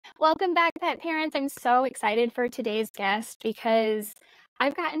Welcome back, pet parents. I'm so excited for today's guest because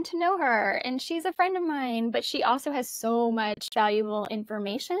I've gotten to know her and she's a friend of mine, but she also has so much valuable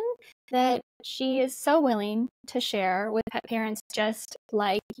information that she is so willing to share with pet parents just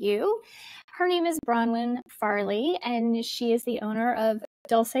like you. Her name is Bronwyn Farley, and she is the owner of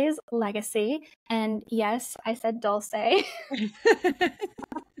Dolce's Legacy. And yes, I said Dolce.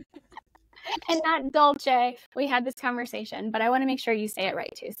 And not Dolce. We had this conversation, but I want to make sure you say it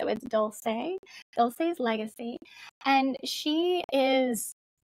right too. So it's Dolce, Dolce's Legacy. And she is,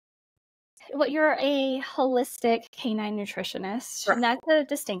 well, you're a holistic canine nutritionist. Right. And that's a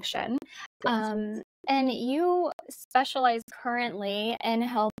distinction. Yes. And you specialize currently in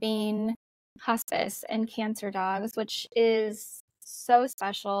helping hospice and cancer dogs, which is so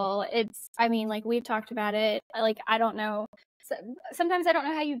special. Like we've talked about it. Like, I don't know. Sometimes I don't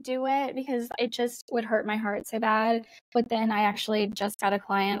know how you do it because it just would hurt my heart so bad. But then I actually just got a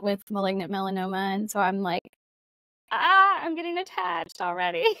client with malignant melanoma. And so I'm like, I'm getting attached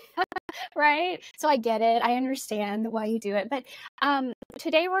already. Right? So I get it. I understand why you do it. But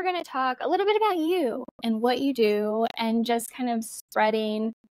today we're going to talk a little bit about you and what you do and just kind of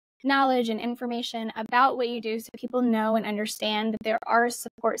spreading knowledge and information about what you do so people know and understand that there are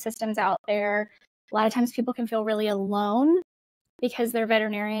support systems out there. A lot of times people can feel really alone because their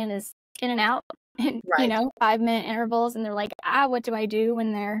veterinarian is in and out in, Right. 5-minute intervals, and they're like, what do I do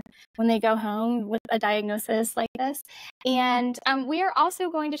when they go home with a diagnosis like this? And we are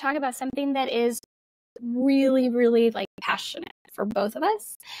also going to talk about something that is really, really like passionate for both of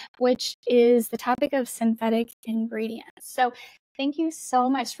us, which is the topic of synthetic ingredients. So thank you so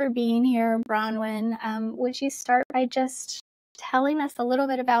much for being here, Bronwyn. Would you start by just telling us a little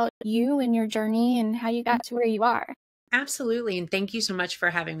bit about you and your journey and how you got to where you are? Absolutely. And thank you so much for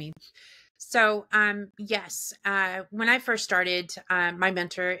having me. So, yes, when I first started, my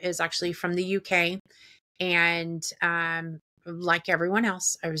mentor is actually from the UK. And like everyone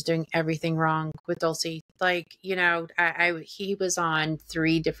else, I was doing everything wrong with Dolce. Like, he was on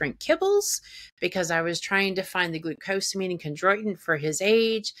 3 different kibbles because I was trying to find the glucosamine and chondroitin for his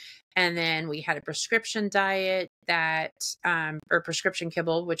age. And then we had a prescription diet or prescription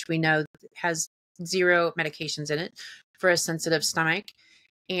kibble, which we know has 0 medications in it for a sensitive stomach.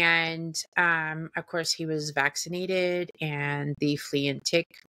 And of course, he was vaccinated, and the flea and tick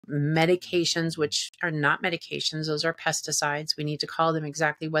medications, which are not medications, those are pesticides. We need to call them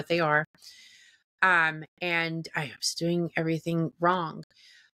exactly what they are. And I was doing everything wrong.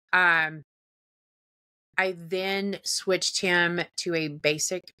 I then switched him to a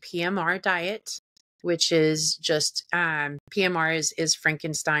basic PMR diet, which is just PMR is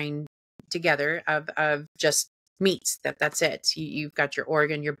Frankenstein together of just meats. That's it. You've got your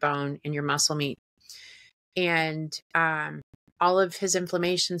organ, your bone, and your muscle meat. And all of his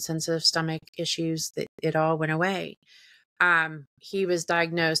inflammation, sensitive stomach issues, that it all went away. He was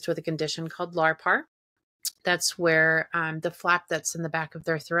diagnosed with a condition called LARPAR. That's where the flap that's in the back of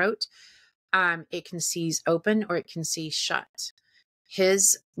their throat, it can seize open or it can seize shut.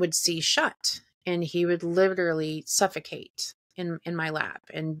 His would seize shut, and he would literally suffocate in my lap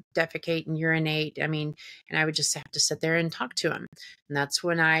and defecate and urinate. And I would just have to sit there and talk to him. And that's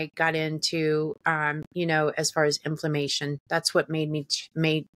when I got into, as far as inflammation, that's what made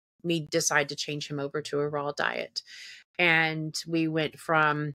me decide to change him over to a raw diet. And we went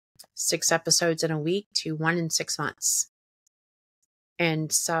from 6 episodes in a week to 1 in 6 months.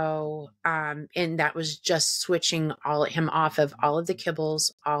 And so, and that was just switching him off of all of the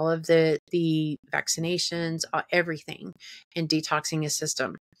kibbles, all of the vaccinations, everything, and detoxing his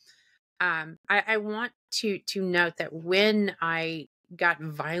system. I want to note that when I got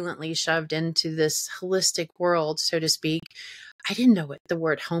violently shoved into this holistic world, so to speak, I didn't know what the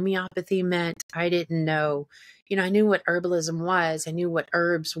word homeopathy meant. I didn't know, I knew what herbalism was. I knew what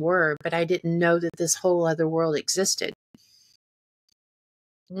herbs were, but I didn't know that this whole other world existed.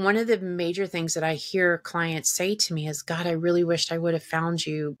 One of the major things that I hear clients say to me is, God, I really wished I would have found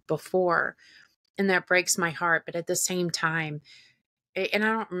you before. And that breaks my heart. But at the same time, and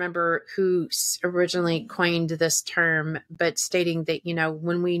I don't remember who originally coined this term, but stating that,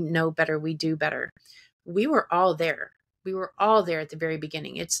 when we know better, we do better. We were all there. We were all there at the very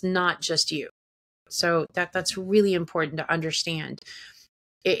beginning. It's not just you. So that's really important to understand.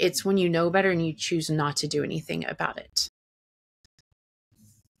 It's when you know better and you choose not to do anything about it.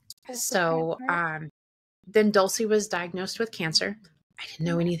 So then Dulcie was diagnosed with cancer. I didn't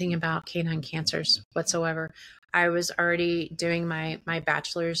know anything about canine cancers whatsoever. I was already doing my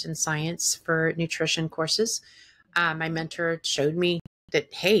bachelor's in science for nutrition courses. My mentor showed me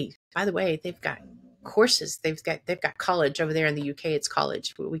that, hey, by the way, they've got courses. They've got college over there in the UK. It's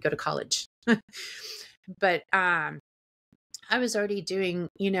college. We go to college. But I was already doing,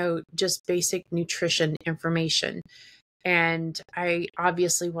 just basic nutrition information. And I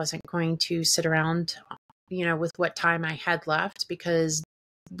obviously wasn't going to sit around, with what time I had left, because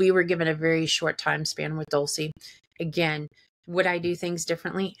we were given a very short time span with Dolce. Again, would I do things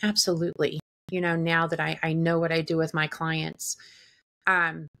differently? Absolutely. Now that I know what I do with my clients,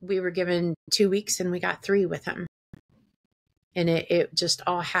 we were given 2 weeks and we got 3 with him. And it just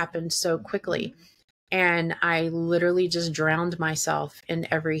all happened so quickly. And I literally just drowned myself in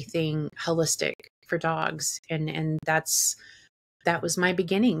everything holistic for dogs. And that was my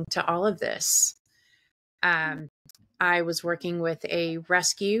beginning to all of this. I was working with a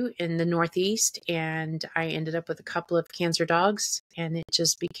rescue in the Northeast, and I ended up with a couple of cancer dogs, and it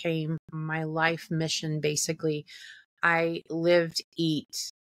just became my life mission. Basically, I lived,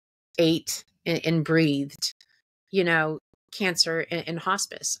 ate, and breathed, cancer and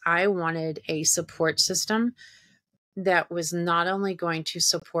hospice. I wanted a support system that was not only going to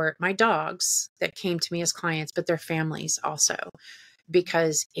support my dogs that came to me as clients, but their families also,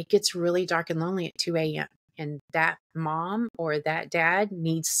 because it gets really dark and lonely at 2 a.m. And that mom or that dad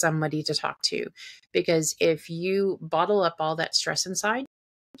needs somebody to talk to, because if you bottle up all that stress inside,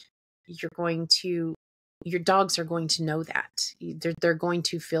 your dogs are going to know that. They're going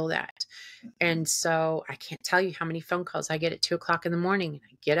to feel that. And so I can't tell you how many phone calls I get at 2:00 in the morning.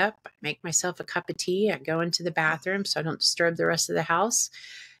 I get up, I make myself a cup of tea, I go into the bathroom so I don't disturb the rest of the house.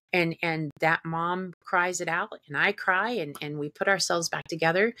 And that mom cries it out, and I cry, and we put ourselves back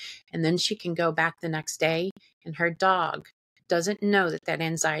together. And then she can go back the next day, and her dog doesn't know that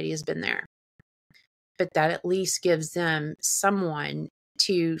anxiety has been there. But that at least gives them someone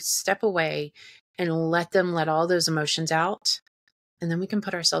to step away and let them let all those emotions out. And then we can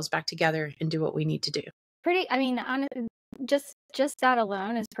put ourselves back together and do what we need to do. Just that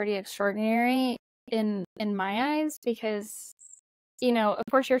alone is pretty extraordinary in my eyes, because, of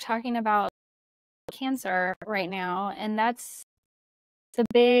course you're talking about cancer right now, and that's the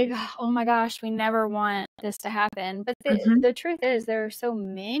big, oh my gosh, we never want this to happen. But the truth is, there are so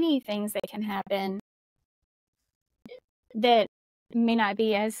many things that can happen that may not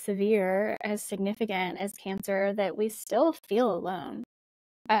be as severe, as significant as cancer, that we still feel alone.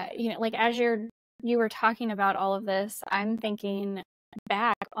 Like as you were talking about all of this, I'm thinking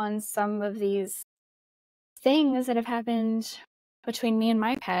back on some of these things that have happened between me and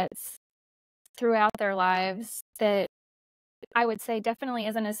my pets throughout their lives that I would say definitely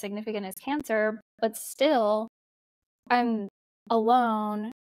isn't as significant as cancer, but still I'm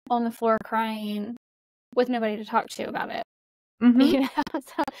alone on the floor crying with nobody to talk to about it.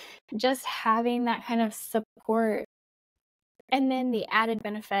 So just having that kind of support, and then the added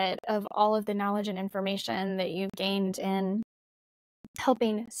benefit of all of the knowledge and information that you've gained in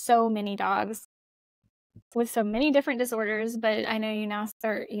helping so many dogs with so many different disorders. But I know you now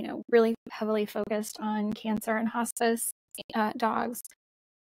start, really heavily focused on cancer and hospice dogs.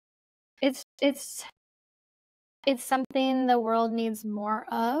 It's something the world needs more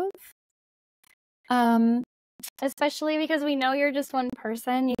of. Especially because we know you're just one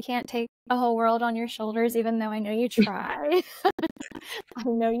person. You can't take a whole world on your shoulders, even though I know you try. I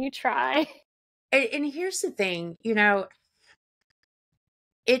know you try. And here's the thing,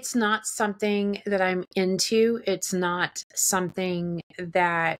 it's not something that I'm into. It's not something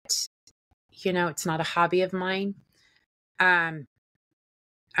that, it's not a hobby of mine. I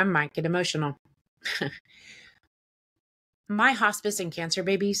might get emotional. My hospice and cancer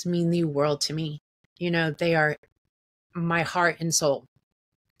babies mean the world to me. They are my heart and soul.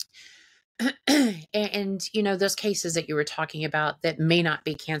 And those cases that you were talking about that may not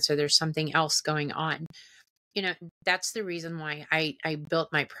be cancer, there's something else going on. That's the reason why I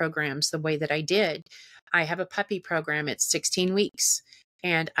built my programs the way that I did. I have a puppy program at 16 weeks,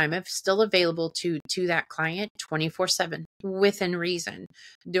 and I'm still available to that client 24/7 within reason.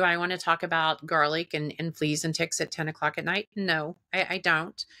 Do I want to talk about garlic and fleas and ticks at 10 o'clock at night? No, I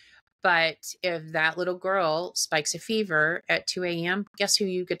don't. But if that little girl spikes a fever at 2 a.m., guess who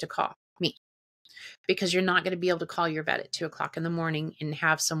you get to call? Me. Because you're not going to be able to call your vet at 2 o'clock in the morning and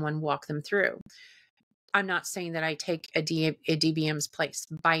have someone walk them through. I'm not saying that I take a DBM's place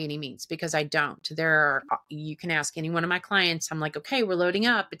by any means, because I don't. You can ask any one of my clients. I'm like, okay, we're loading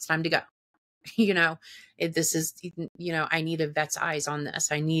up. It's time to go. This is, I need a vet's eyes on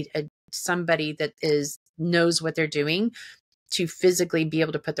this. I need somebody that knows what they're doing to physically be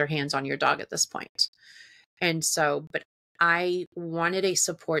able to put their hands on your dog at this point. And so, but I wanted a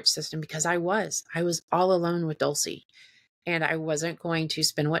support system because I was all alone with Dolce, and I wasn't going to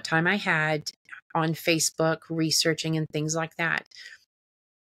spend what time I had on Facebook, researching and things like that.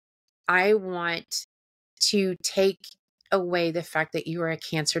 I want to take away the fact that you are a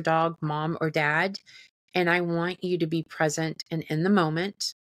cancer dog mom or dad, and I want you to be present and in the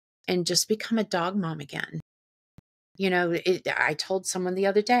moment and just become a dog mom again. I told someone the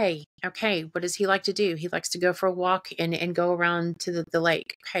other day, okay, what does he like to do? He likes to go for a walk and go around to the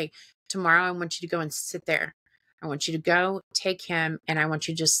lake. Okay, tomorrow I want you to go and sit there. I want you to go take him, and I want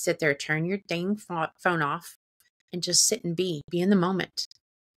you to just sit there, turn your dang phone off, and just sit and be in the moment.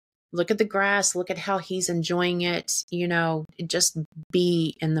 Look at the grass, look at how he's enjoying it, just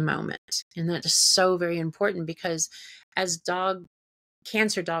be in the moment. And that is so very important, because as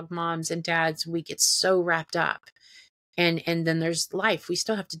cancer dog moms and dads, we get so wrapped up. And then there's life. We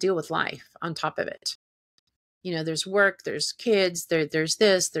still have to deal with life on top of it. There's work, there's kids, there's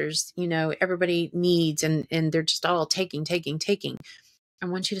this, there's, everybody needs, and they're just all taking. I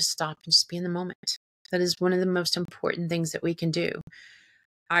want you to stop and just be in the moment. That is one of the most important things that we can do.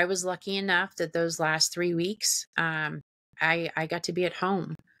 I was lucky enough that those last 3 weeks, I got to be at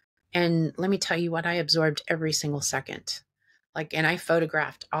home. And let me tell you what, I absorbed every single second. And I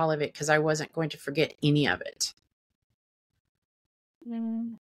photographed all of it because I wasn't going to forget any of it.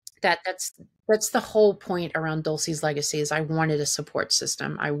 Mm. That's the whole point around Dolce's legacy. Is I wanted a support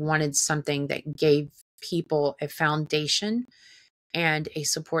system. I wanted something that gave people a foundation and a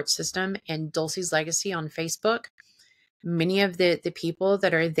support system. And Dolce's legacy on Facebook, many of the people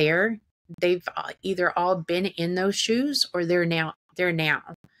that are there, they've either all been in those shoes or they're now.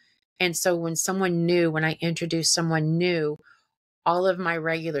 And so when I introduce someone new, all of my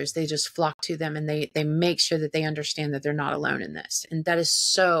regulars, they just flock to them, and they make sure that they understand that they're not alone in this. And that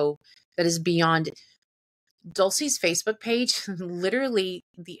is beyond. Dulce's Facebook page, literally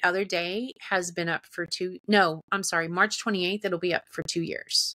the other day, has been up for March 28th, it'll be up for 2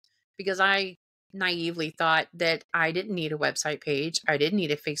 years, because I naively thought that I didn't need a website page. I didn't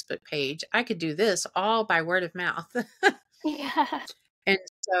need a Facebook page. I could do this all by word of mouth. Yeah. And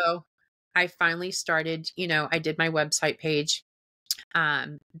so I finally started, I did my website page.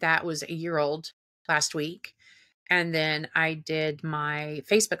 That was a year old last week. And then I did my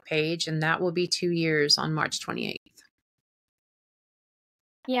Facebook page, and that will be 2 years on March 28th.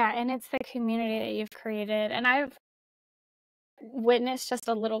 Yeah, and it's the community that you've created. And I've witnessed just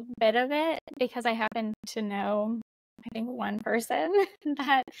a little bit of it because I happen to know, I think, one person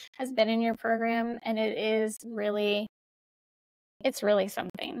that has been in your program, and it's really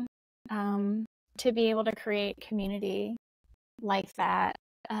something to be able to create community like that.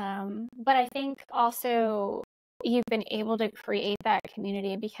 But I think also you've been able to create that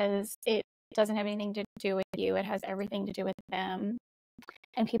community because it doesn't have anything to do with you. It has everything to do with them.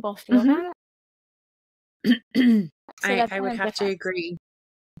 And people feel that. So I would have to agree.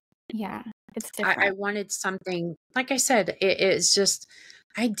 Yeah, it's different. I wanted something, like I said, it's just,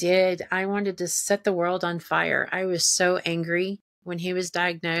 I wanted to set the world on fire. I was so angry when he was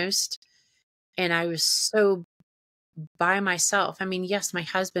diagnosed, and I was so by myself. I mean, yes, my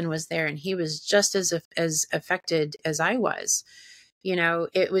husband was there, and he was just as affected as I was.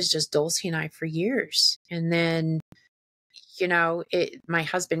 It was just Dulce and I for years. And then, my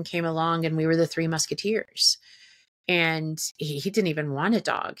husband came along, and we were the three musketeers. And he didn't even want a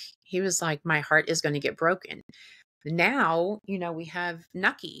dog. He was like, my heart is going to get broken. Now, we have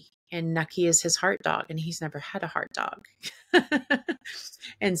Nucky, and Nucky is his heart dog, and he's never had a heart dog.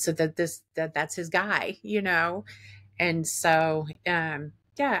 And so that's his guy, And so,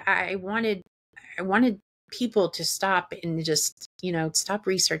 I wanted people to stop and just, stop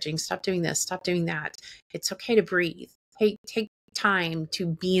researching, stop doing this, stop doing that. It's okay to breathe. Take time to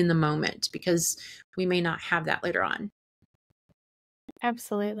be in the moment, because we may not have that later on.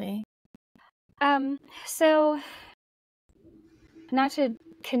 Absolutely. So not to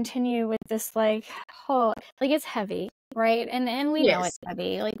continue with this, it's heavy, right? And we know it's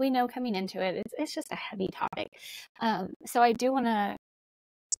heavy. We know coming into it, it's just a heavy topic. So I do want to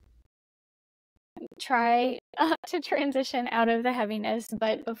try to transition out of the heaviness,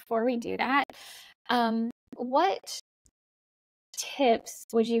 but before we do that, what tips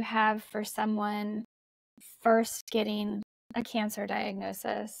would you have for someone first getting a cancer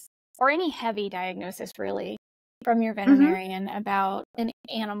diagnosis, or any heavy diagnosis really, from your veterinarian about an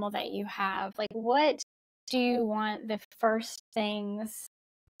animal that you have? What do you want the first things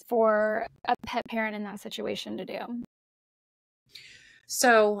for a pet parent in that situation to do?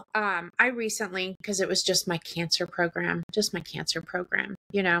 So I recently, because it was just my cancer program, I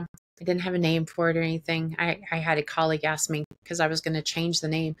didn't have a name for it or anything. I had a colleague ask me, because I was going to change the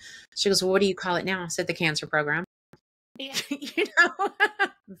name. She goes, well, what do you call it now? I said, the cancer program. Yeah.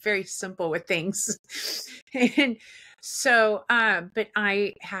 very simple with things. And so, but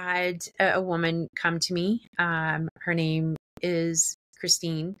I had a woman come to me. Her name is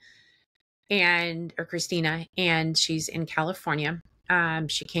Christina, and she's in California.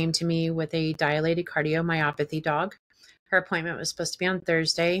 She came to me with a dilated cardiomyopathy dog. Her appointment was supposed to be on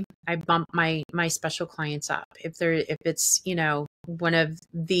Thursday. I bumped my special clients up. If it's, one of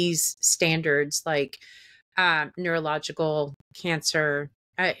these standards like neurological cancer,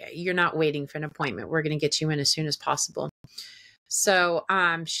 you're not waiting for an appointment. We're going to get you in as soon as possible. So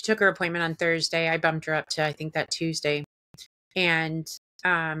she took her appointment on Thursday. I bumped her up to, I think, that Tuesday. And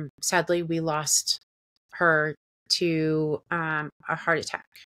sadly, we lost her to a heart attack.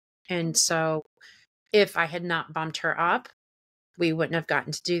 And so if I had not bumped her up, we wouldn't have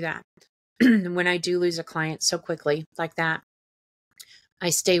gotten to do that. When I do lose a client so quickly like that, I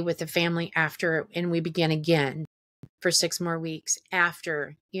stay with the family after, and we begin again for 6 more weeks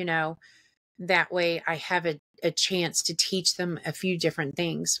after, that way I have a chance to teach them a few different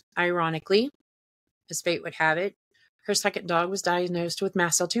things. Ironically, as fate would have it, her second dog was diagnosed with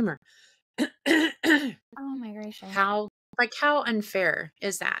mast cell tumor. Oh my gracious. How unfair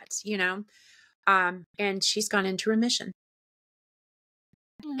is that, and she's gone into remission.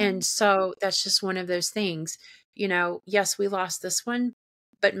 And so that's just one of those things, yes, we lost this one,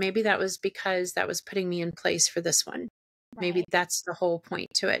 but maybe that was because that was putting me in place for this one. Right. Maybe that's the whole point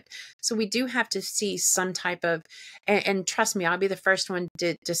to it. So we do have to see some type of, and trust me, I'll be the first one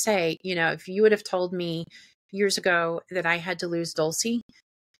to say, if you would have told me years ago that I had to lose Dolce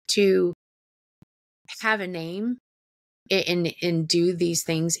to have a name and do these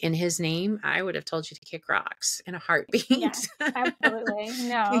things in his name, I would have told you to kick rocks in a heartbeat. Yeah, absolutely.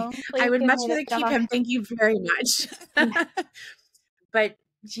 No, I would much rather keep him. Thank you very much. But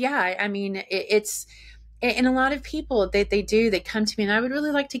yeah, I mean, it's, and a lot of people, they come to me and I would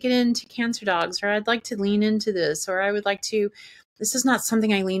really like to get into cancer dogs, or I'd like to lean into this, or I would like to, this is not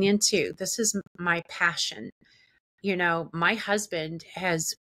something I lean into. This is my passion. My husband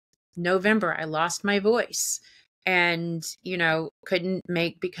has, November, I lost my voice and, couldn't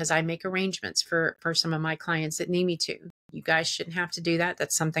because I make arrangements for some of my clients that need me to. You guys shouldn't have to do that.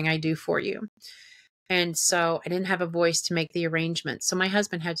 That's something I do for you. And so I didn't have a voice to make the arrangements. So my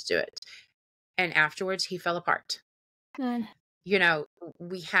husband had to do it. And afterwards he fell apart. Good.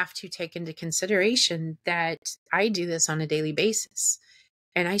 We have to take into consideration that I do this on a daily basis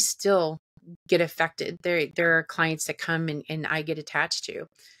and I still get affected. There are clients that come and I get attached to.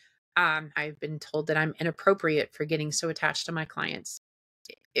 I've been told that I'm inappropriate for getting so attached to my clients.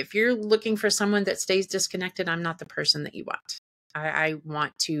 If you're looking for someone that stays disconnected, I'm not the person that you want. I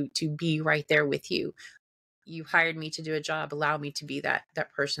want to be right there with you. You hired me to do a job. Allow me to be that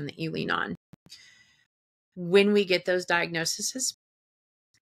person that you lean on. When we get those diagnoses,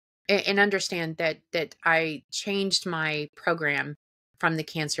 and understand that I changed my program from the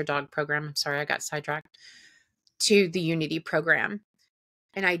cancer dog program. I'm sorry, I got sidetracked, to the Unity program.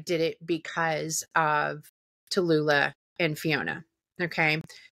 And I did it because of Tallulah and Fiona. Okay.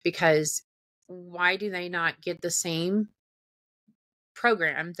 Because why do they not get the same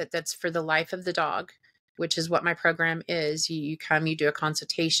program that's for the life of the dog, which is what my program is? You come, you do a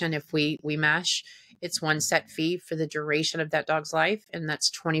consultation. If we mesh, it's one set fee for the duration of that dog's life. And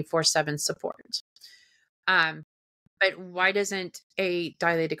that's 24/7 support. But why doesn't a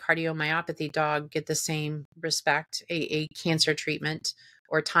dilated cardiomyopathy dog get the same respect, a cancer treatment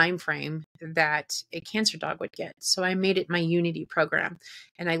or time frame that a cancer dog would get? So I made it my Unity program.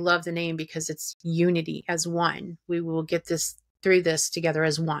 And I love the name because it's unity, as one. We will get through this together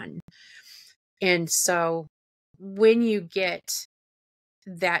as one. And so when you get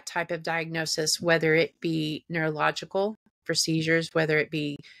that type of diagnosis, whether it be neurological for seizures, whether it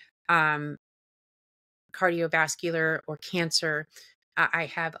be cardiovascular or cancer, I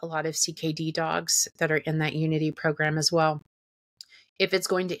have a lot of CKD dogs that are in that Unity program as well. If it's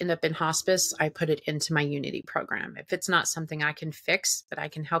going to end up in hospice, I put it into my Unity program. If it's not something I can fix, that I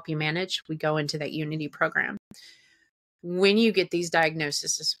can help you manage, we go into that Unity program. When you get these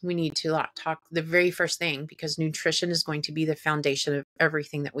diagnoses, we need to talk the very first thing, because nutrition is going to be the foundation of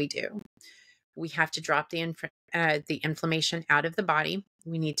everything that we do. We have to drop the inflammation out of the body.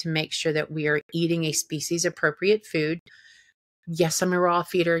 We need to make sure that we are eating a species appropriate food. Yes, I'm a raw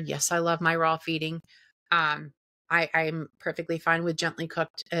feeder. Yes, I love my raw feeding. I'm perfectly fine with gently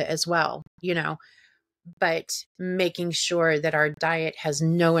cooked as well, but making sure that our diet has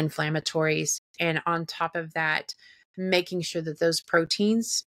no inflammatories. And on top of that, making sure that those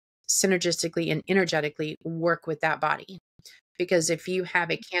proteins synergistically and energetically work with that body. Because if you have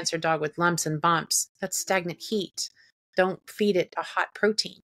a cancer dog with lumps and bumps, that's stagnant heat. Don't feed it a hot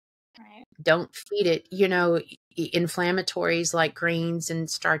protein. Right. Don't feed it, inflammatories like grains and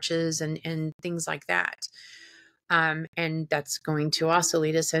starches and things like that. And that's going to also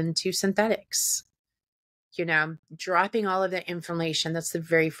lead us into synthetics. Dropping all of that inflammation. That's the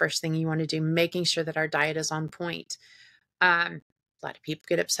very first thing you want to do, making sure that our diet is on point. A lot of people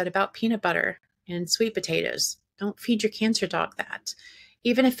get upset about peanut butter and sweet potatoes. Don't feed your cancer dog that.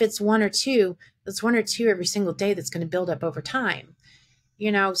 Even if it's one or two every single day that's going to build up over time.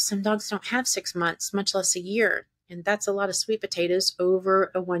 Some dogs don't have 6 months, much less a year. And that's a lot of sweet potatoes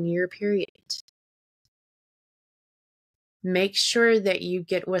over a 1-year period. Make sure that you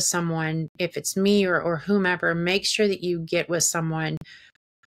get with someone, if it's me or whomever, make sure that you get with someone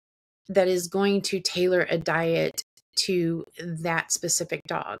that is going to tailor a diet to that specific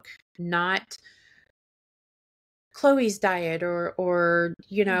dog, not Chloe's diet or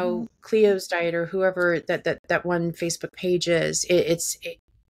Cleo's diet or whoever that one Facebook page is.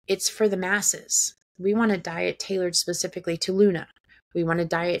 It's for the masses. We want a diet tailored specifically to Luna. We want a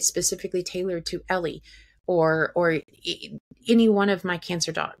diet specifically tailored to Ellie or any one of my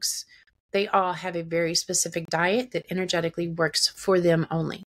cancer dogs. They all have a very specific diet that energetically works for them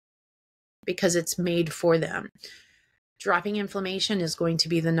only because it's made for them. Dropping inflammation is going to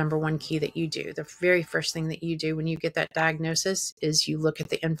be the number one key that you do. The very first thing that you do when you get that diagnosis is you look at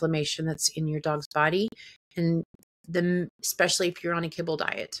the inflammation that's in your dog's body, and especially if you're on a kibble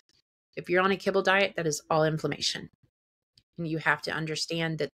diet. If you're on a kibble diet, that is all inflammation. And you have to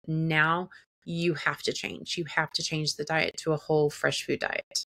understand that now you have to change. You have to change the diet to a whole fresh food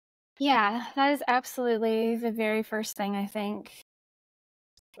diet. Yeah, that is absolutely the very first thing I think.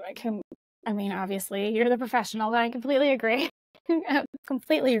 Obviously, you're the professional, but I completely agree. I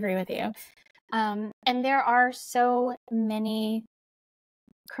completely agree with you. And there are so many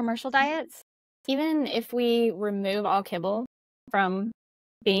commercial diets. Even if we remove all kibble from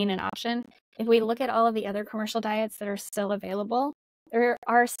being an option, if we look at all of the other commercial diets that are still available, there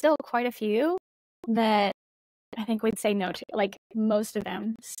are still quite a few that I think we'd say no to. Like most of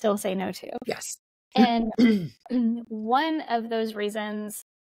them still say no to. Yes. And one of those reasons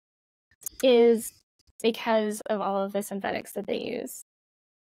is because of all of the synthetics that they use.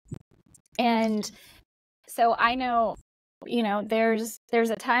 And so I know, there's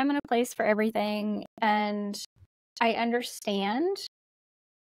a time and a place for everything. And I understand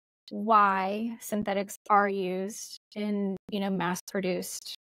why synthetics are used in,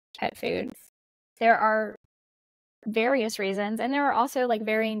 mass-produced pet food. There are various reasons, and there are also like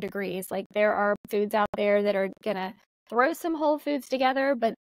varying degrees. Like there are foods out there that are gonna throw some whole foods together,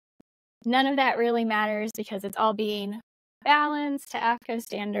 but none of that really matters because it's all being balanced to AFCO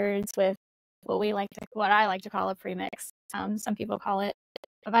standards with what I like to call a premix. Some people call it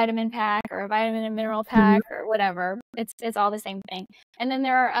a vitamin pack or a vitamin and mineral pack or whatever. It's all the same thing. And then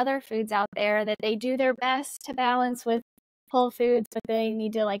there are other foods out there that they do their best to balance with whole foods, but they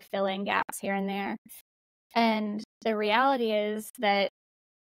need to like fill in gaps here and there. And the reality is that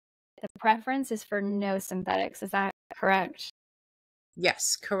the preference is for no synthetics. Is that correct?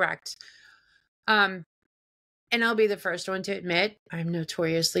 Yes, correct. And I'll be the first one to admit I'm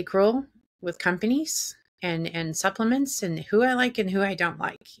notoriously cruel with companies and supplements and who I like and who I don't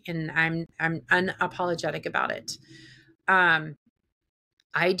like. And I'm unapologetic about it.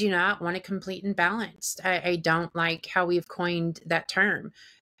 I do not want a complete and balanced. I don't like how we've coined that term.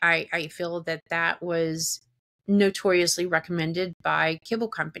 I feel that was notoriously recommended by kibble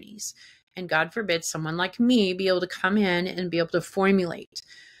companies. And God forbid someone like me be able to come in and be able to formulate.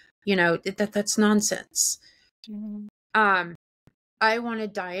 That's nonsense. Mm-hmm. I want a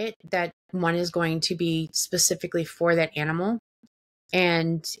diet that one is going to be specifically for that animal.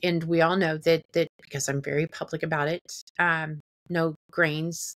 And we all know that because I'm very public about it, no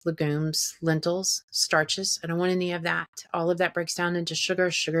grains, legumes, lentils, starches. I don't want any of that. All of that breaks down into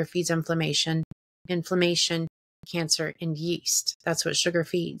sugar. Sugar feeds inflammation, cancer, and yeast. That's what sugar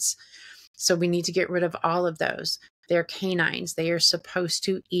feeds. So we need to get rid of all of those. They're canines. They are supposed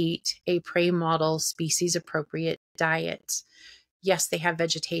to eat a prey model, species appropriate diet. Yes, they have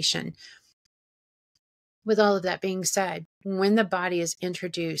vegetation. With all of that being said, when the body is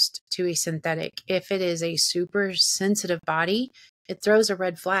introduced to a synthetic, if it is a super sensitive body, it throws a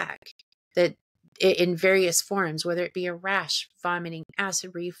red flag that in various forms, whether it be a rash, vomiting,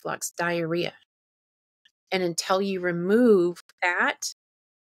 acid reflux, diarrhea. And until you remove that,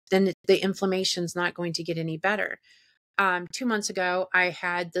 then the inflammation's not going to get any better. 2 months ago, I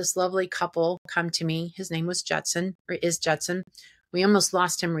had this lovely couple come to me. His name was Jetson, or is Jetson. We almost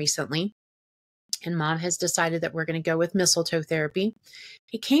lost him recently. And Mom has decided that we're going to go with mistletoe therapy.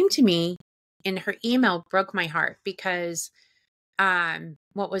 He came to me and her email broke my heart because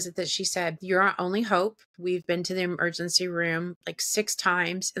what was it that she said? You're our only hope. We've been to the emergency room like 6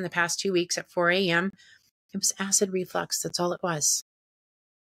 times in the past 2 weeks at 4 a.m. It was acid reflux. That's all it was.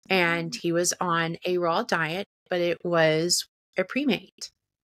 And he was on a raw diet, but it was a pre-made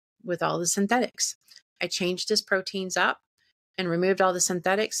with all the synthetics. I changed his proteins up and removed all the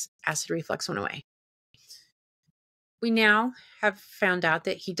synthetics. Acid reflux went away. We now have found out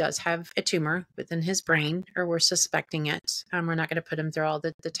that he does have a tumor within his brain, or we're suspecting it. We're not going to put him through all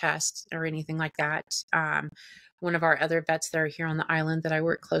the tests or anything like that. One of our other vets that are here on the island that I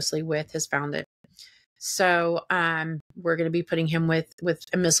work closely with has found it. So we're going to be putting him with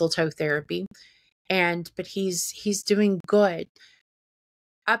a mistletoe therapy, but he's doing good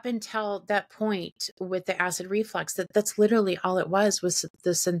up until that point with the acid reflux. That's literally all it was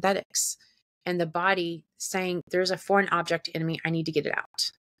the synthetics and the body saying there's a foreign object in me. I need to get it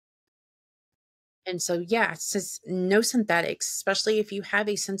out. And so, yeah, since no synthetics, especially if you have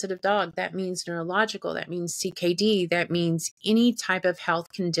a sensitive dog, that means neurological, that means CKD, that means any type of health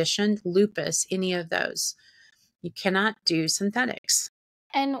condition, lupus, any of those. You cannot do synthetics.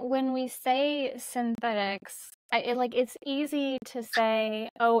 And when we say synthetics, it's easy to say,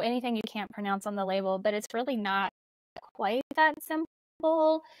 oh, anything you can't pronounce on the label, but it's really not quite that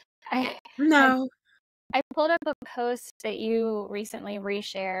simple. No. I pulled up a post that you recently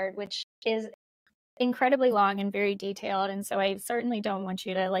reshared, which is incredibly long and very detailed, and so I certainly don't want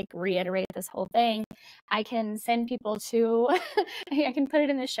you to reiterate this whole thing. I can send people to I can put it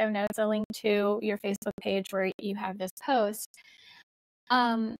in the show notes, a link to your Facebook page where you have this post.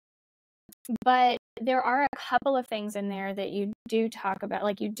 But there are a couple of things in there that you do talk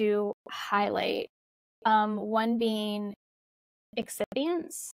about, you do highlight. One being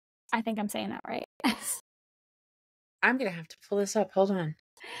excipients. I think I'm saying that right. I'm going to have to pull this up. Hold on.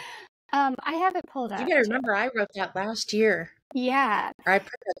 I have it pulled up. You got to remember, I wrote that last year. Yeah. Or I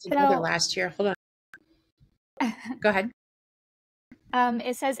put that together last year. Hold on. Go ahead.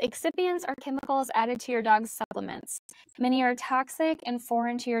 It says excipients are chemicals added to your dog's supplements. Many are toxic and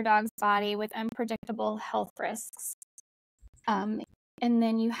foreign to your dog's body with unpredictable health risks. And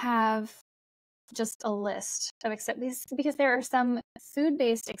then you have just a list of excipients, because there are some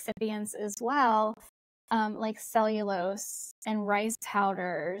food-based excipients as well, like cellulose and rice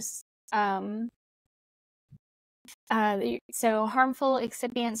powders. So harmful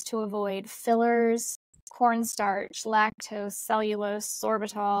excipients to avoid: fillers, cornstarch, lactose, cellulose,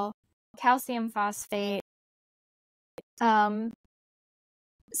 sorbitol, calcium phosphate.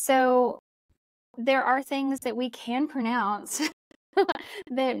 So there are things that we can pronounce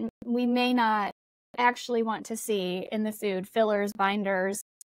that we may not actually want to see in the food: fillers, binders,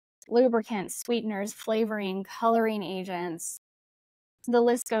 lubricants, sweeteners, flavoring, coloring agents. The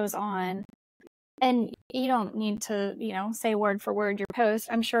list goes on. And you don't need to, say word for word your post.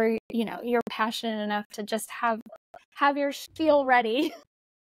 I'm sure, you're passionate enough to just have your spiel ready.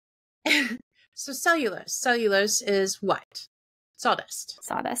 So cellulose is what? Sawdust.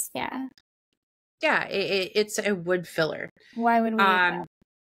 Sawdust, yeah. Yeah, it's a wood filler. Why would we eat that?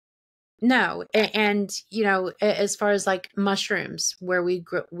 No, and as far as mushrooms,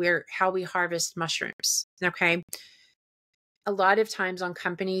 how we harvest mushrooms, okay? A lot of times on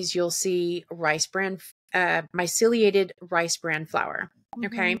companies, you'll see myceliated rice bran flour.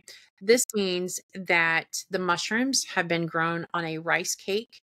 Okay. Mm-hmm. This means that the mushrooms have been grown on a rice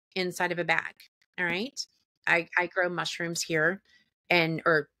cake inside of a bag. All right. I grow mushrooms here,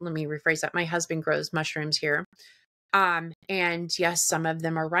 or let me rephrase that. My husband grows mushrooms here. And yes, some of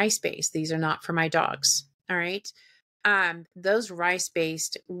them are rice based. These are not for my dogs. All right. Those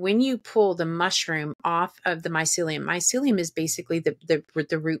rice-based, when you pull the mushroom off of the mycelium is basically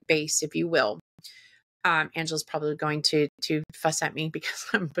the root base, if you will. Angela's probably going to fuss at me because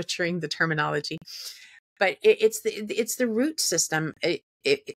I'm butchering the terminology, but it's the root system.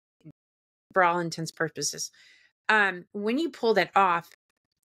 For all intents purposes, when you pull that off,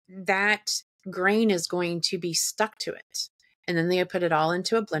 that grain is going to be stuck to it. And then they put it all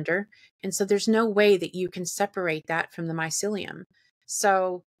into a blender. And so there's no way that you can separate that from the mycelium.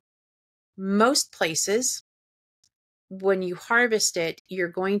 So most places, when you harvest it, you're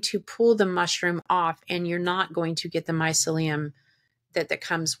going to pull the mushroom off and you're not going to get the mycelium that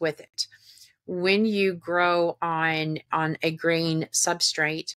comes with it. When you grow on a grain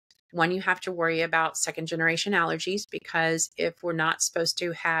substrate, one, you have to worry about second generation allergies, because if we're not supposed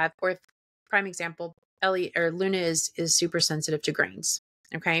to have, or if, prime example, Ellie or Luna is super sensitive to grains.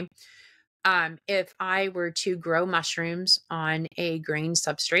 Okay. If I were to grow mushrooms on a grain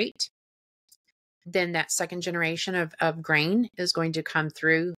substrate, then that second generation of grain is going to come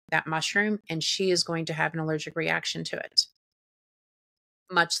through that mushroom and she is going to have an allergic reaction to it.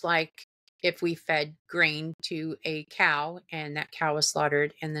 much like if we fed grain to a cow and that cow was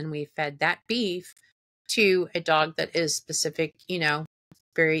slaughtered, and then we fed that beef to a dog that is specific,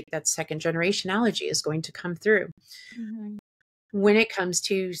 that second generation allergy is going to come through. Mm-hmm. When it comes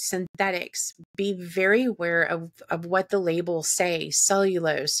to synthetics, be very aware of what the labels say,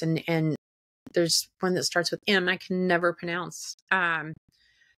 cellulose, and there's one that starts with M I can never pronounce.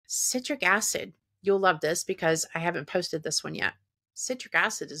 Citric acid. You'll love this because I haven't posted this one yet. Citric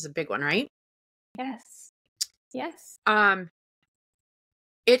acid is a big one, right? Yes. Yes.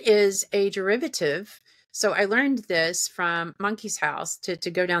 It is a derivative. So I learned this from Monkey's House to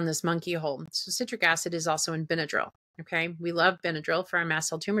go down this monkey hole. So citric acid is also in Benadryl. Okay. We love Benadryl for our mast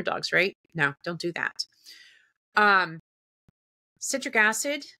cell tumor dogs, right? No, don't do that. Citric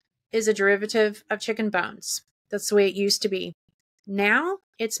acid is a derivative of chicken bones. That's the way it used to be. Now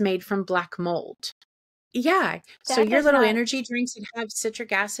it's made from black mold. Yeah. So your little energy drinks that have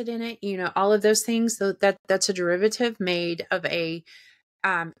citric acid in it, all of those things, that's a derivative made of a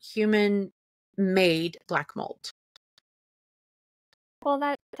human made black mold. Well,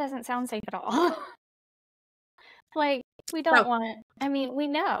 that doesn't sound safe at all. Like, we don't want it. I mean, we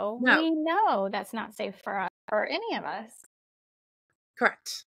know that's not safe for us, for any of us.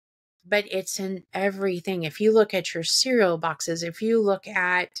 Correct. But it's in everything. If you look at your cereal boxes, if you look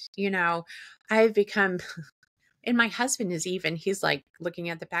at, I've become, and my husband is even, he's like looking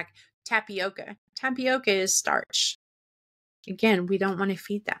at the pack, tapioca. Tapioca is starch. Again, we don't want to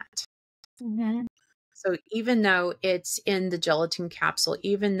feed that. Mm-hmm. So even though it's in the gelatin capsule,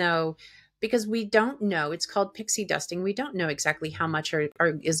 because we don't know, it's called pixie dusting. We don't know exactly how much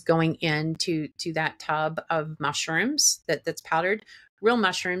is going into that tub of mushrooms that's powdered. Real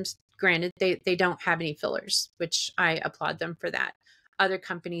mushrooms, granted, they don't have any fillers, which I applaud them for that. Other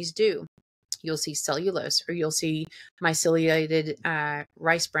companies do. You'll see cellulose, or you'll see myceliated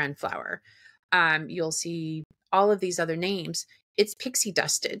rice bran flour. You'll see all of these other names. It's pixie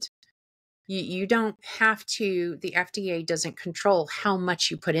dusted. You don't have to, the FDA doesn't control how much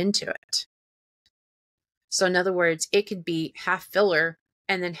you put into it. So in other words, it could be half filler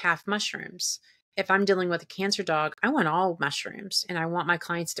and then half mushrooms. If I'm dealing with a cancer dog, I want all mushrooms, and I want my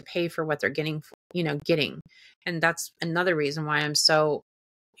clients to pay for what they're getting. And that's another reason why I'm so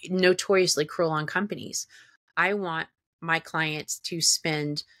notoriously cruel on companies. I want my clients to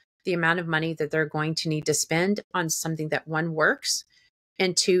spend the amount of money that they're going to need to spend on something that, one, works,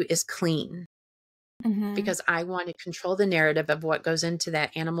 and two, is clean. Mm-hmm. Because I want to control the narrative of what goes into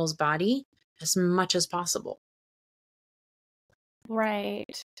that animal's body as much as possible.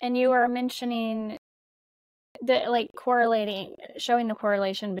 Right. And you were mentioning showing the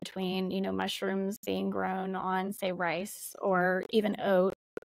correlation between, mushrooms being grown on, say, rice or even oat,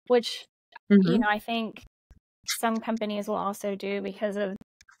 which, I think some companies will also do because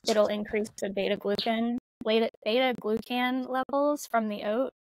it'll increase the beta glucan levels from the oat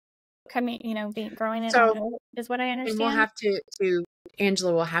coming, growing it on oat is what I understand. And we'll have to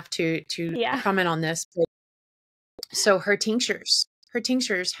Angela will have to comment on this. But, so her tinctures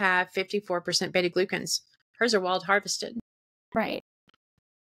have 54% beta glucans. Hers are wild harvested. Right.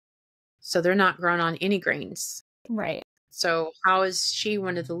 So they're not grown on any grains. Right. So how is she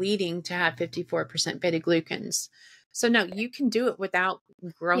one of the leading to have 54% beta glucans? So no, you can do it without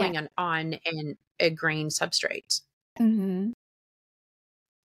growing on a grain substrate. Mm-hmm.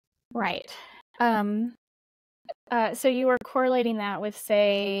 Right. So you were correlating that with,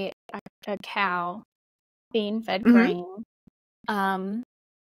 say, a cow being fed grain. And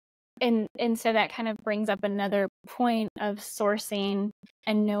so that kind of brings up another point of sourcing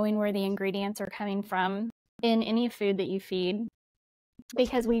and knowing where the ingredients are coming from in any food that you feed.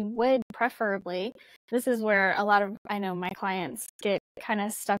 Because we would preferably, this is where I know my clients get kind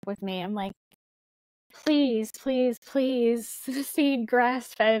of stuck with me. I'm like, please feed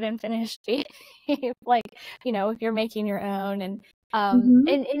grass-fed and finished beef. Like, if you're making your own. And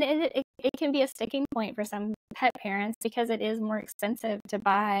it can be a sticking point for some pet parents because it is more expensive to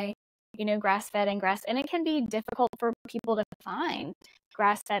buy, grass-fed and it can be difficult for people to find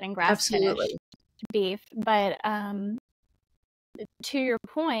grass-fed and grass-finished beef. But to your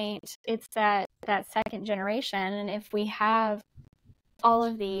point, it's that second generation. And if we have all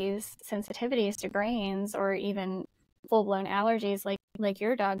of these sensitivities to grains or even full-blown allergies like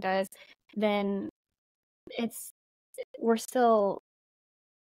your dog does, then we're still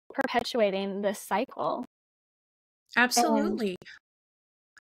perpetuating this cycle. Absolutely.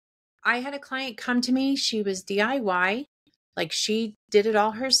 I had a client come to me. She was DIY. Like she did it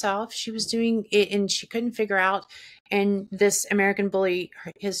all herself. She was doing it and she couldn't figure out. And this American bully,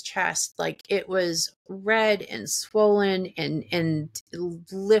 his chest, like it was red and swollen and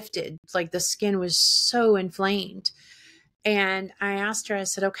lifted. Like the skin was so inflamed. And I asked her, I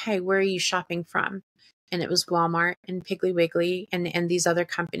said, okay, where are you shopping from? And it was Walmart and Piggly Wiggly and these other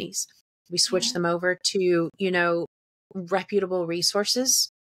companies. We switched Yeah. them over to, you know, reputable resources.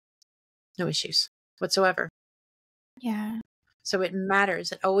 No issues whatsoever. Yeah. So it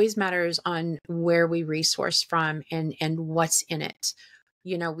matters. It always matters on where we resource from and what's in it.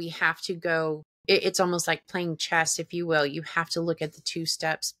 You know, we have to go, it's almost like playing chess, if you will. You have to look at the two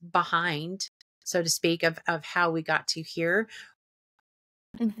steps behind, so to speak, of how we got to here.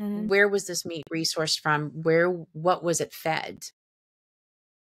 Hmm. Where was this meat resourced from? What was it fed?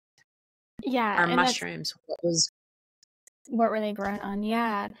 Yeah. Our And that's mushrooms, what was, what were they grown on?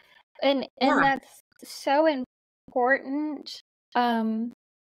 Yeah. And yeah. that's so important um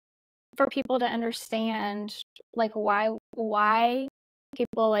for people to understand, like, why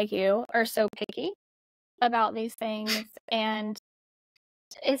people like you are so picky about these things. And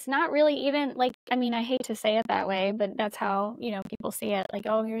it's not really even like, I mean, I hate to say it that way, but that's how, people see it. Like,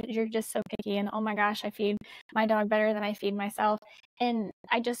 oh, you're just so picky, and oh my gosh, I feed my dog better than I feed myself. And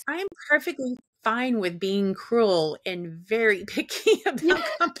I just I'm perfectly fine with being cruel and very picky about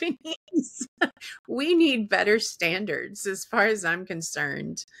companies. We need better standards as far as I'm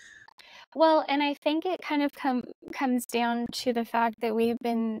concerned. well, and I think it kind of comes down to the fact that we've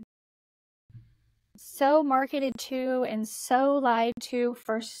been so marketed to and so lied to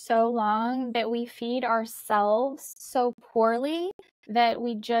for so long that we feed ourselves so poorly that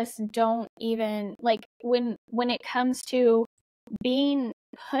we just don't even, like, when it comes to being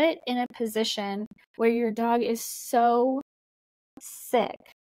put in a position where your dog is so sick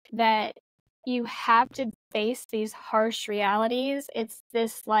that you have to face these harsh realities. It's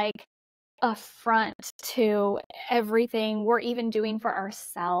this, like, affront to everything we're even doing for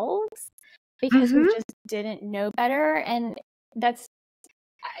ourselves because we Hmm. just didn't know better. And that's,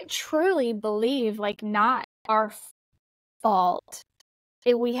 I truly believe, like, not our fault.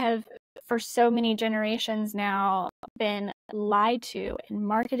 We have, for so many generations now, been lied to and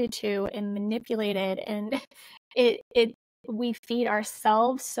marketed to and manipulated, and it we feed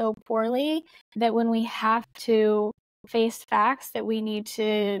ourselves so poorly that when we have to face facts that we need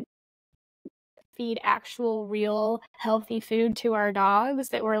to feed actual, real, healthy food to our dogs,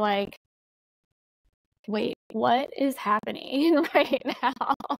 that we're like, wait, what is happening right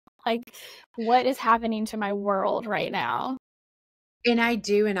now? Like, what is happening to my world right now? And I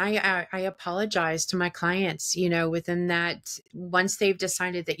do, and I apologize to my clients, you know, within that once they've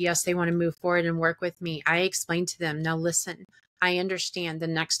decided that yes, they want to move forward and work with me, I explain to them, now listen, I understand the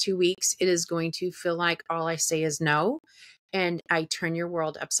next 2 weeks it is going to feel like all I say is no, and I turn your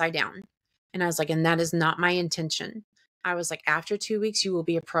world upside down. And I was like, and that is not my intention. I was like, after 2 weeks, you will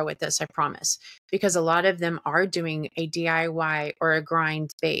be a pro at this, I promise. Because a lot of them are doing a DIY or a grind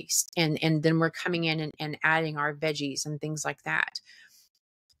based, and then we're coming in and adding our veggies and things like that.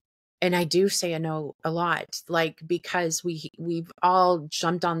 And I do say a no a lot, like because we've all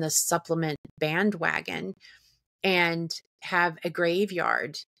jumped on this supplement bandwagon and have a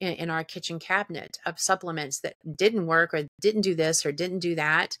graveyard in our kitchen cabinet of supplements that didn't work or didn't do this or didn't do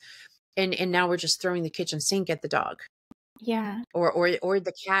that. And now we're just throwing the kitchen sink at the dog Yeah. or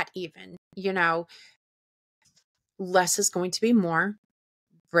the cat even, you know. Less is going to be more.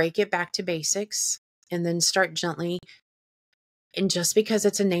 Break it back to basics and then start gently. And just because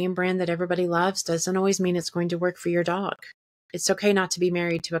it's a name brand that everybody loves doesn't always mean it's going to work for your dog. It's okay not to be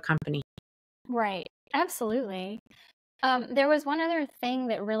married to a company. Right. Absolutely. There was one other thing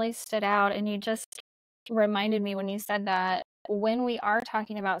that really stood out, and you just reminded me when you said that, when we are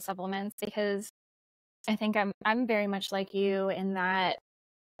talking about supplements, because I think I'm very much like you in that,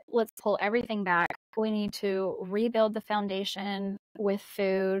 let's pull everything back. We need to rebuild the foundation with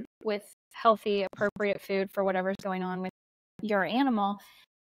food, with healthy, appropriate food for whatever's going on with your animal.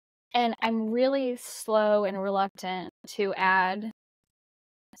 And I'm really slow and reluctant to add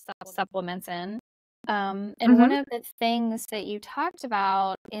supplements in. And one Hmm. of the things that you talked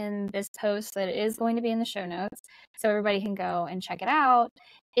about in this post that is going to be in the show notes, so everybody can go and check it out,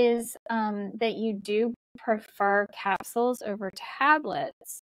 is that you do prefer capsules over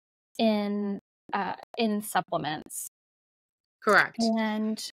tablets in supplements. Correct.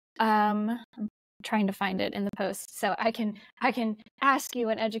 And I'm trying to find it in the post so I can ask you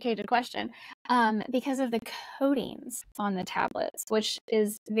an educated question, because of the coatings on the tablets, which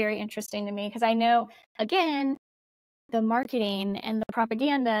is very interesting to me, because I know, again, the marketing and the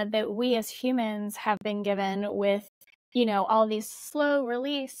propaganda that we as humans have been given with all these slow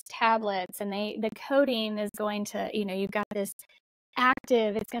release tablets, and the coating is going to, you've got this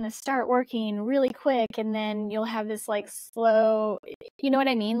active, it's going to start working really quick, and then you'll have this like slow, you know what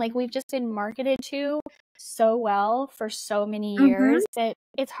I mean? Like, we've just been marketed to so well for so many Mhm. years that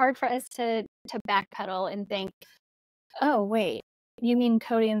it's hard for us to backpedal and think, oh wait, you mean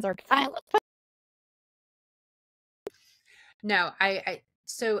coatings are No,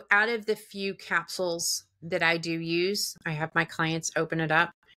 so out of the few capsules that I do use, I have my clients open it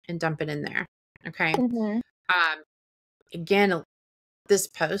up and dump it in there. Okay. Mhm. Again, this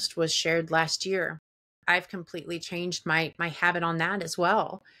post was shared last year. I've completely changed my habit on that as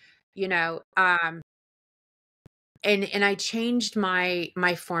well. You know, and I changed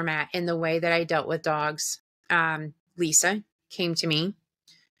my format in the way that I dealt with dogs. Lisa came to me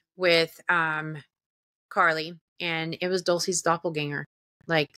with Carly, and it was Dulce's doppelganger.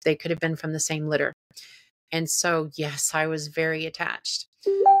 Like, they could have been from the same litter. And so, yes, I was very attached.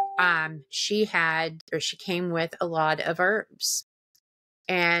 She came with a lot of herbs,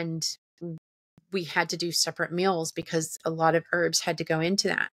 and we had to do separate meals because a lot of herbs had to go into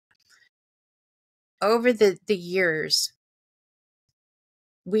that. Over the years,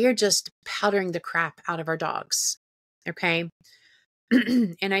 we are just powdering the crap out of our dogs. Okay.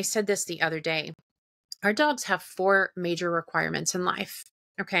 And I said this the other day. Our dogs have 4 major requirements in life.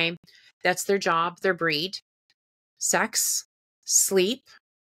 Okay. That's their job, their breed, sex, sleep,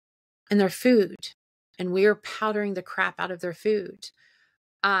 and their food. And we are powdering the crap out of their food.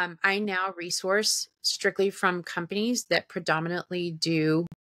 I now resource strictly from companies that predominantly do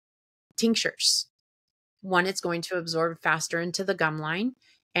tinctures. One, it's going to absorb faster into the gum line.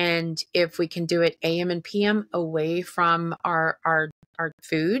 And if we can do it AM and PM away from our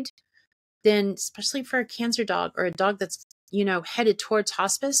food, then especially for a cancer dog or a dog that's, headed towards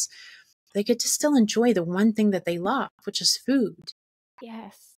hospice, they get to still enjoy the one thing that they love, which is food.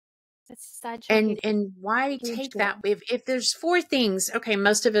 Yes. It's such a And why huge take that? deal. If there's 4 things, okay,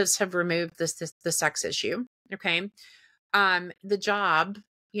 most of us have removed the sex issue. Okay. The job,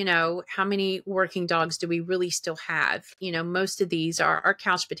 how many working dogs do we really still have? Most of these are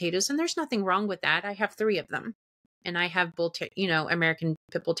couch potatoes, and there's nothing wrong with that. I have 3 of them, and I have American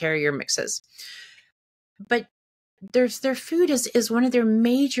Pit Bull Terrier mixes. But their food is one of their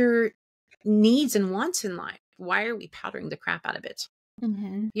major needs and wants in life. Why are we powdering the crap out of it?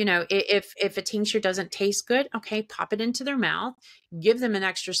 Mhm. If a tincture doesn't taste good, okay, pop it into their mouth, give them an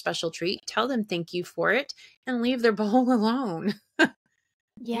extra special treat, tell them thank you for it, and leave their bowl alone.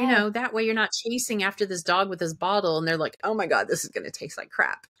 Yes. That way you're not chasing after this dog with this bottle and they're like, oh my God, this is going to taste like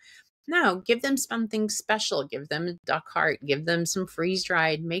crap. No, give them something special. Give them a duck heart, give them some freeze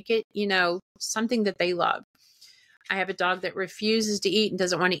dried, make it, something that they love. I have a dog that refuses to eat and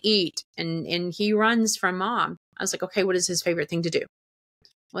doesn't want to eat, and he runs from mom. I was like, okay, what is his favorite thing to do?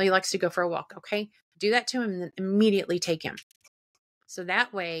 Well, he likes to go for a walk. Okay, do that to him and then immediately take him. So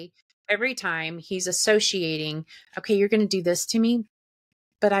that way, every time he's associating, okay, you're going to do this to me,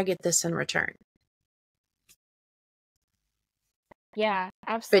 but I get this in return. Yeah,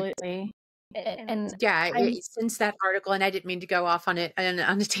 But absolutely. And yeah, I'm since that article, and I didn't mean to go off on a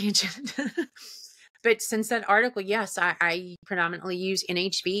tangent, but since that article, yes, I predominantly use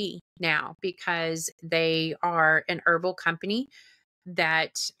NHV now because they are an herbal company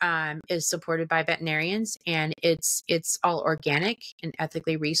that is supported by veterinarians, and it's all organic and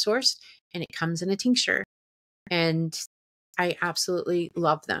ethically resourced, and it comes in a tincture, and I absolutely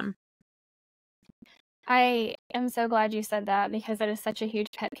love them. I am so glad you said that, because that is such a huge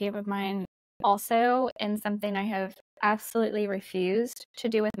pet peeve of mine also, and something I have absolutely refused to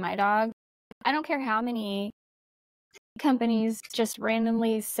do with my dog. I don't care how many companies just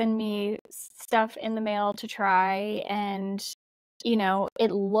randomly send me stuff in the mail to try, and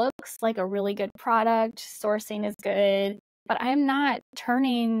it looks like a really good product, sourcing is good, but I'm not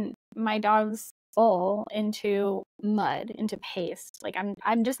turning my dog's bowl into mud, into paste. Like,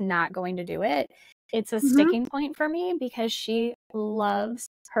 I'm just not going to do it. It's a Mm-hmm. sticking point for me because she loves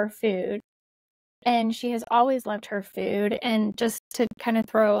her food, and she has always loved her food. And just to kind of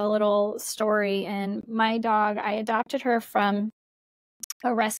throw a little story in, my dog, I adopted her from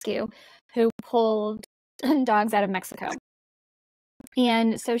a rescue who pulled dogs out of Mexico.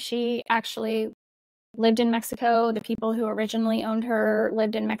 And so she actually lived in Mexico. The people who originally owned her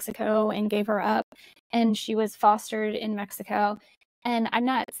lived in Mexico and gave her up, and she was fostered in Mexico. And I'm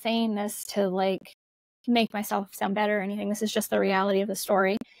not saying this to like make myself sound better or anything. This is just the reality of the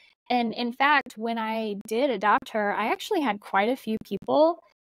story. And in fact, when I did adopt her, I actually had quite a few people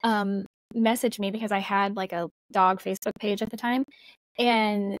message me, because I had like a dog Facebook page at the time,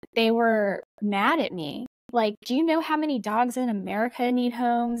 and they were mad at me like, do you know how many dogs in America need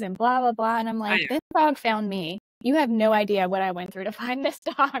homes and blah, blah, blah. And I'm I like, know. this dog found me. You have no idea what I went through to find this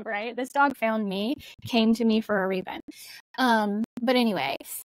dog, right? This dog found me, came to me for a reason. But anyway,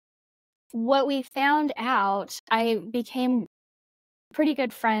 what we found out, I became pretty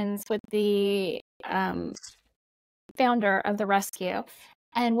good friends with the founder of the rescue.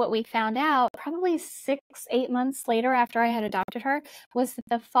 And what we found out probably 6-8 months later after I had adopted her was that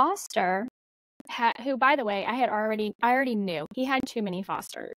the foster who, by the way, I already knew he had too many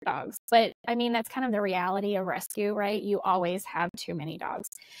foster dogs. But I mean, that's kind of the reality of rescue, right? You always have too many dogs.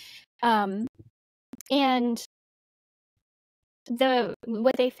 And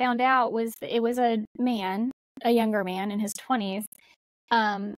what they found out was that it was a younger man in his 20s.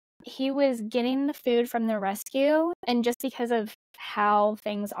 He was getting the food from the rescue, and just because of how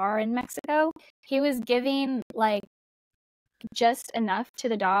things are in Mexico, he was giving like just enough to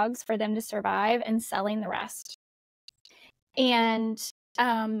the dogs for them to survive and selling the rest. And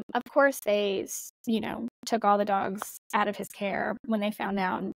of course they, took all the dogs out of his care when they found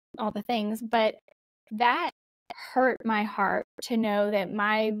out and all the things, but that hurt my heart to know that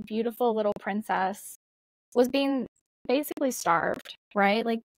my beautiful little princess was being basically starved, right?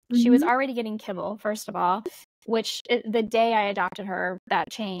 Like she was already getting kibble, first of all, which the day I adopted her, that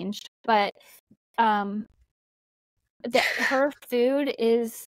changed. But her food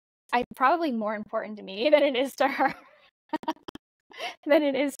is probably more important to me than it is to her. Than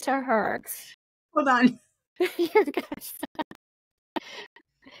it is to her. Hold on. You're good.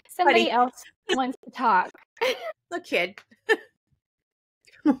 Somebody else wants to talk. The kid.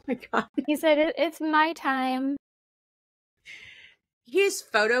 Oh my God. He said, it's my time. He's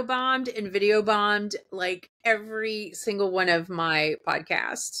photobombed and video bombed like every single one of my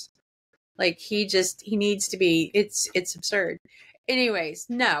podcasts. Like he needs to be, it's absurd. Anyways,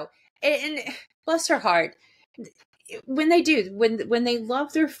 no. And bless her heart. When they when they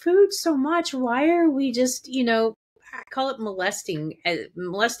love their food so much, why are we just, I call it molesting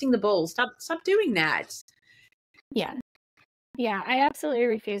the bulls. Stop doing that. Yeah. Yeah, I absolutely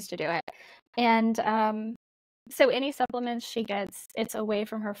refuse to do it. And so any supplements she gets, it's away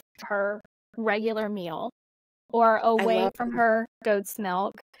from her regular meal or away from her goat's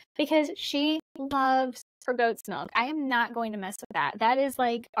milk, because she loves her goat's milk. I am not going to mess with that. That is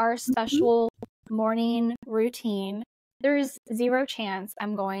like our special morning routine. There's zero chance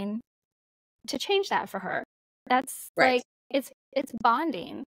I'm going to change that for her. That's right. Like it's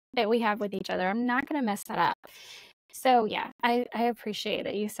bonding that we have with each other. I'm not going to mess that up. So yeah, I appreciate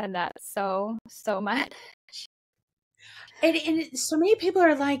that you said that so much. And so many people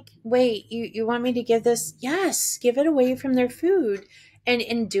are like, wait, you want me to give this? Yes, give it away from their food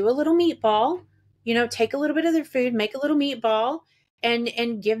and do a little meatball, take a little bit of their food, make a little meatball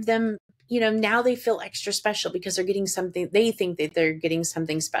and give them, now they feel extra special because they're getting something. They think that they're getting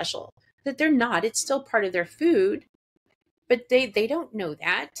something special, that they're not. It's still part of their food, but they don't know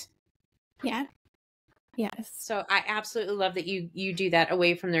that. Yeah. Yes. So I absolutely love that you do that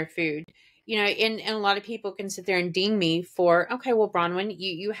away from their food. And a lot of people can sit there and ding me for, okay, well, Bronwyn,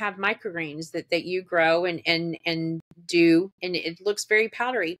 you have microgreens that you grow and do, and it looks very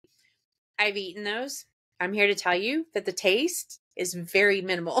powdery. I've eaten those. I'm here to tell you that the taste is very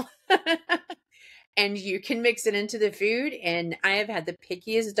minimal. And you can mix it into the food, and I have had the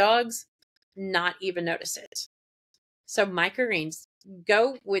pickiest dogs not even notice it. So microgreens,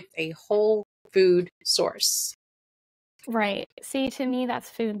 go with a whole food source. Right. See, to me, that's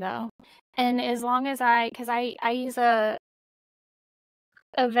food though. And as long as because I use a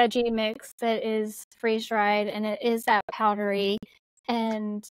veggie mix that is freeze dried and it is that powdery,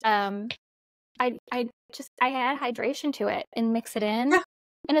 and I add hydration to it and mix it in,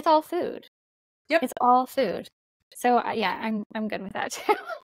 and it's all food. Yep, it's all food. So yeah, I'm good with that too.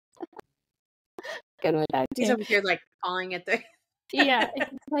 Good with that too. He's over here like calling at the. Yeah,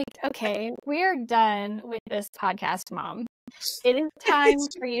 it's like, okay, we're done with this podcast, Mom. It is time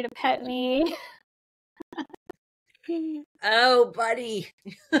for you to pet me. Oh, buddy.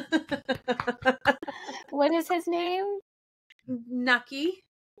 What is his name? Nucky.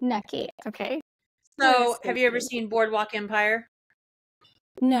 Nucky. Okay. So, have you ever seen Boardwalk Empire?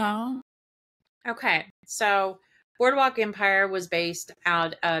 No. Okay. So, Boardwalk Empire was based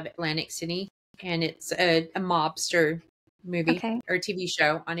out of Atlantic City, and it's a mobster movie or TV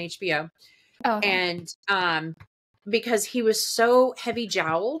show on HBO. Oh, okay. And because he was so heavy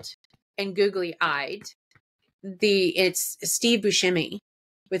jowled and googly eyed, it's Steve Buscemi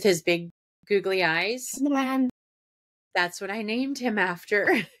with his big googly eyes. Man. That's what I named him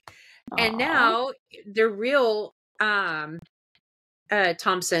after. And now the real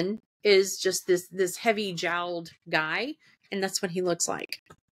Thompson is just this heavy jowled guy, and that's what he looks like.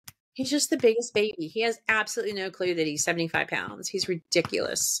 He's just the biggest baby. He has absolutely no clue that he's 75 pounds. He's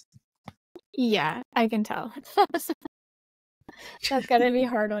ridiculous. Yeah, I can tell. That's gotta be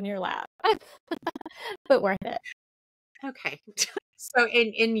hard on your lap, but worth it. Okay. So,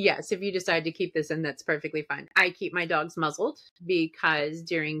 and yes, if you decide to keep this in, that's perfectly fine. I keep my dogs muzzled because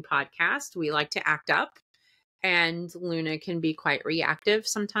during podcast, we like to act up, and Luna can be quite reactive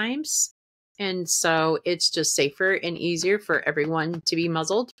sometimes. And so it's just safer and easier for everyone to be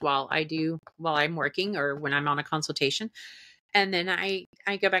muzzled while I'm working or when I'm on a consultation. And then I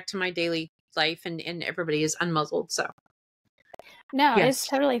go back to my daily life, and everybody is unmuzzled. So No, it's yes,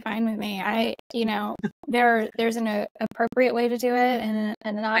 totally fine with me. There's an appropriate way to do it and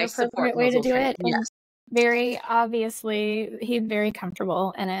a not I support appropriate way to muzzle do training. it. And Yes. very obviously, he's very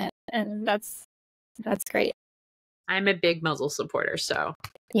comfortable in it, and that's great. I'm a big muzzle supporter. So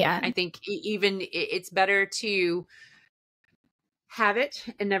Yeah, I think even it's better to have it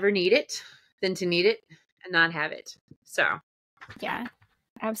and never need it than to need it and not have it. So yeah,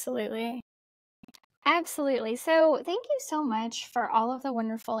 absolutely. Absolutely. So, thank you so much for all of the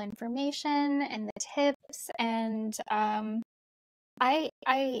wonderful information and the tips. And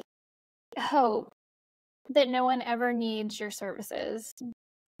I hope that no one ever needs your services.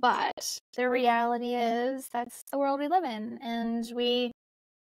 But the reality is that's the world we live in. And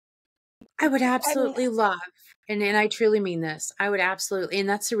I would I mean, absolutely love, and I truly mean this. I would absolutely, and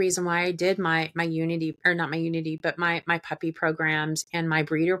that's the reason why I did my Unity, or not my Unity, but my puppy programs and my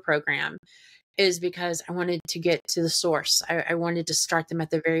breeder program, is because I wanted to get to the source. I wanted to start them at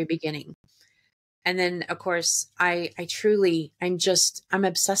the very beginning. And then of course I'm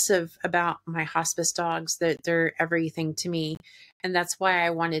obsessive about my hospice dogs, that they're everything to me. And that's why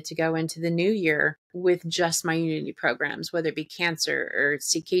I wanted to go into the new year with just my Unity programs, whether it be cancer or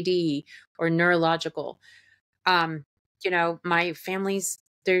CKD or neurological. um my families,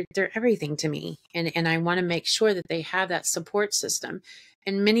 they're everything to me, and I want to make sure that they have that support system,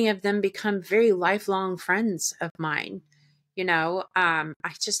 and many of them become very lifelong friends of mine.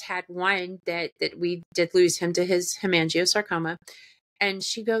 I just had one that we did lose him to his hemangiosarcoma, and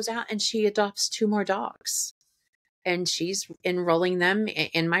she goes out and she adopts two more dogs, and she's enrolling them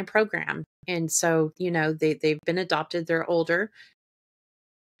in my program. And so they've been adopted, they're older.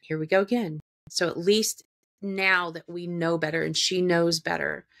 Here we go again. So at least now that we know better and she knows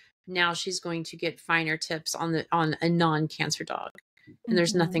better, now she's going to get finer tips on a non-cancer dog. And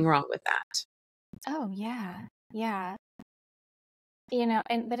there's mhm. nothing wrong with that. Oh, yeah. Yeah.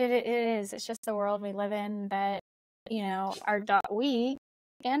 But it is, it's just the world we live in that, we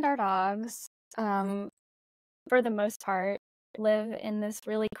and our dogs, for the most part, live in this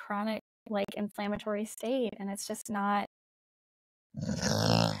really chronic, like, inflammatory state. And it's just not,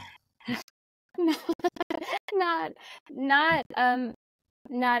 not, not,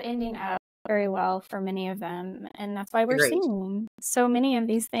 not ending up very well for many of them. And that's why we're Agreed. seeing so many of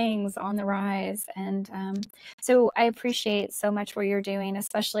these things on the rise. And so I appreciate so much what you're doing,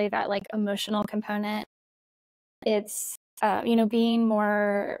 especially that like emotional component. It's, being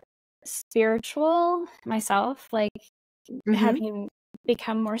more spiritual myself, like Hmm. having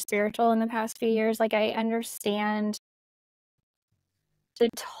become more spiritual in the past few years. Like I understand the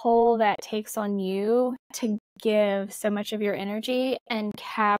toll that takes on you to give so much of your energy and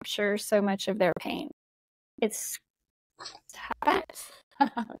capture so much of their pain. It's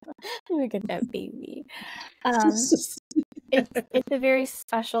look at that baby. It's a very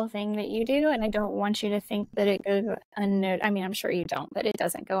special thing that you do, and I don't want you to think that it goes unnoticed. I mean, I'm sure you don't, but it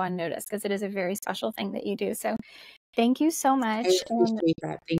doesn't go unnoticed because it is a very special thing that you do. So thank you so I much. And appreciate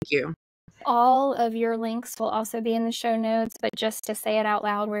that. Thank you. all of your links will also be in the show notes, but just to say it out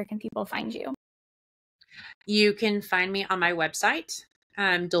loud, where can people find you? You can find me on my website,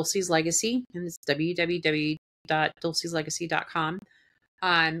 Dulce's Legacy, and it's www.dulceslegacy.com.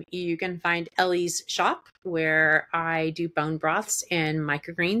 You can find Ellie's shop, where I do bone broths and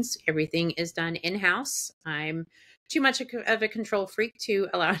microgreens. Everything is done in-house. I'm too much of a control freak to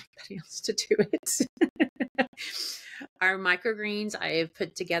allow anybody else to do it. Our microgreens I have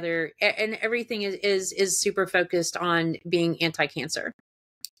put together, and everything is super focused on being anti-cancer.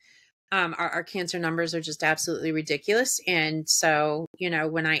 Our cancer numbers are just absolutely ridiculous. And so,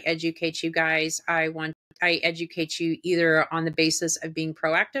 when I educate you guys, I educate you either on the basis of being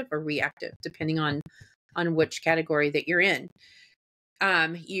proactive or reactive, depending on which category that you're in.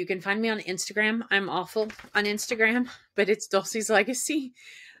 You can find me on Instagram. I'm awful on Instagram, but it's Dulce's Legacy.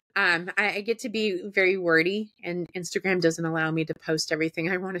 I get to be very wordy, and Instagram doesn't allow me to post everything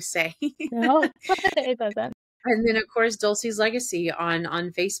I want to say. No, it doesn't. And then of course Dulce's Legacy on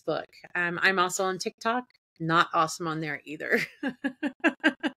Facebook. I'm also on TikTok. Not awesome on there either.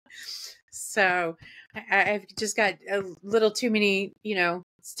 So I've just got a little too many,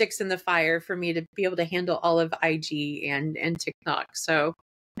 sticks in the fire for me to be able to handle all of IG and TikTok. So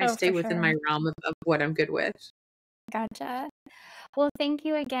I Oh, stay for within sure. my realm of what I'm good with. Gotcha. Well, thank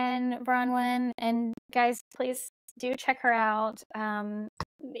you again, Bronwyn. And guys, please do check her out.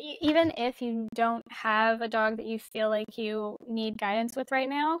 Even if you don't have a dog that you feel like you need guidance with right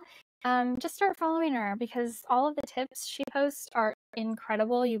now, just start following her because all of the tips she posts are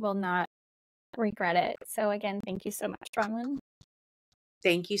incredible. You will not regret it. So again, thank you so much, Bronwyn.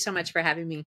 Thank you so much for having me.